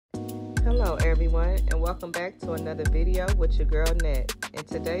Hello everyone, and welcome back to another video with your girl Net. In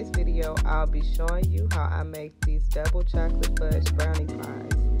today's video, I'll be showing you how I make these double chocolate fudge brownie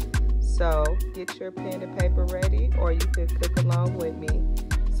pies. So get your pen and paper ready, or you could cook along with me.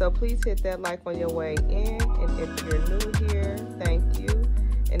 So please hit that like on your way in, and if you're new here, thank you.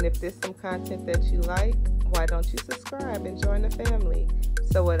 And if there's some content that you like, why don't you subscribe and join the family?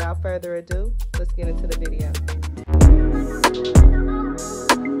 So without further ado, let's get into the video.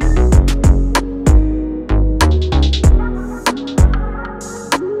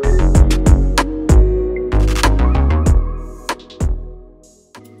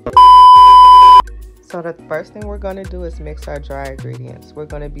 So the first thing we're going to do is mix our dry ingredients. We're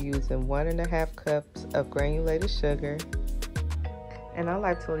going to be using 1.5 cups of granulated sugar. And I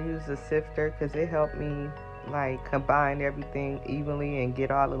like to use a sifter because it helped me combine everything evenly and get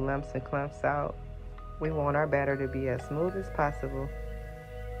all the lumps and clumps out. We want our batter to be as smooth as possible.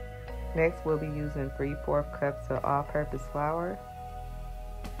 Next, we'll be using 3/4 cups of all-purpose flour.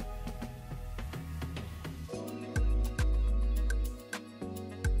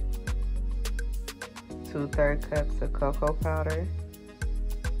 2/3 cups of cocoa powder.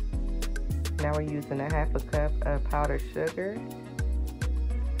 Now we're using 1/2 cup of powdered sugar.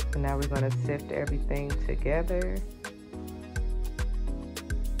 And now we're going to sift everything together.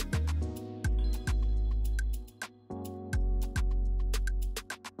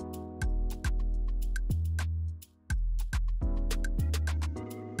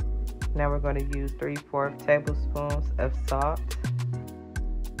 Now we're going to use 3/4 tablespoons of salt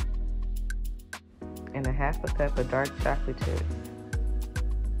and 1/2 cup of dark chocolate chips.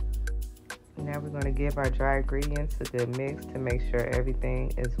 Now we're going to give our dry ingredients a good mix to make sure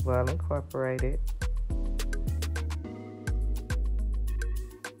everything is well incorporated.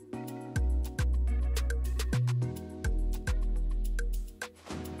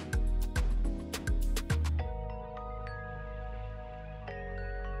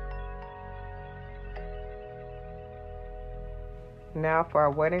 Now for our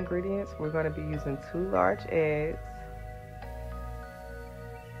wet ingredients, we're going to be using 2 large eggs,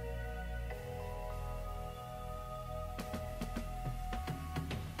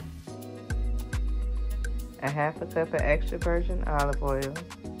 a 1/2 cup of extra virgin olive oil,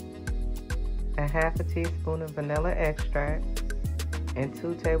 a 1/2 teaspoon of vanilla extract, and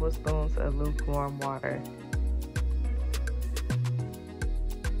 2 tablespoons of lukewarm water.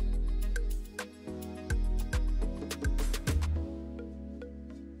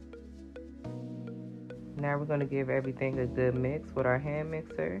 Now we're going to give everything a good mix with our hand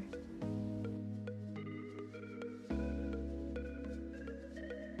mixer.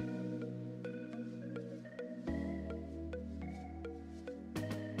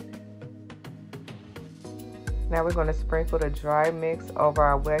 Now we're going to sprinkle the dry mix over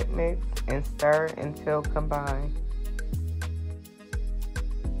our wet mix and stir until combined.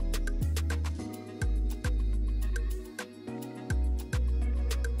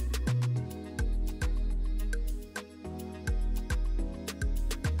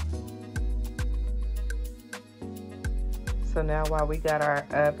 So now while we got our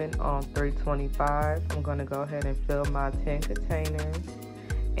oven on 325, I'm going to go ahead and fill my 10 containers.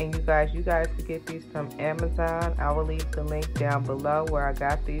 And you guys could get these from Amazon. I will leave the link down below where I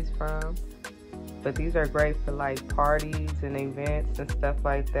got these from. But these are great for parties and events and stuff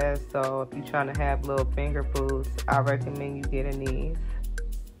like that. So if you're trying to have little finger foods, I recommend you getting these.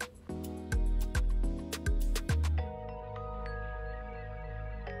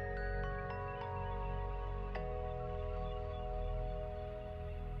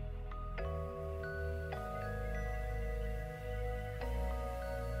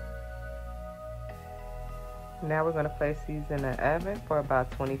 Now we're going to place these in the oven for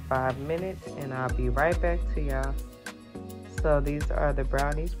about 25 minutes, and I'll be right back to y'all. So these are the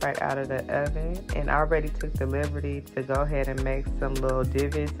brownies right out of the oven, and I already took the liberty to go ahead and make some little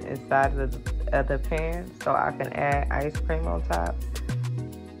divots inside of the pan so I can add ice cream on top.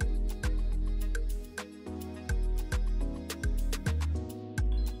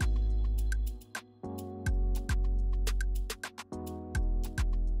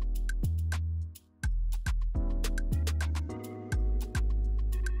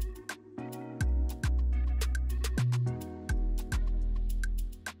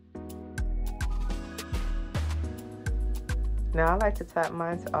 Now I like to top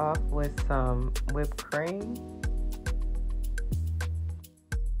mine off with some whipped cream.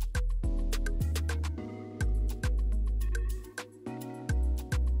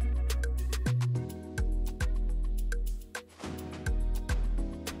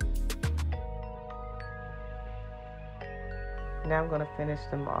 Now I'm going to finish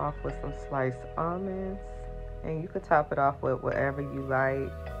them off with some sliced almonds. And you can top it off with whatever you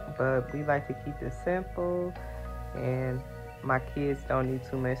like, but we like to keep it simple. And my kids don't need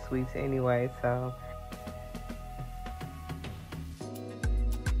too much sweets anyway, so.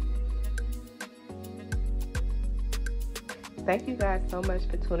 Thank you guys so much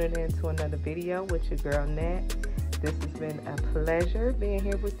for tuning in to another video with your girl Nat. This has been a pleasure being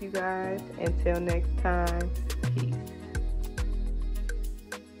here with you guys. Until next time, peace.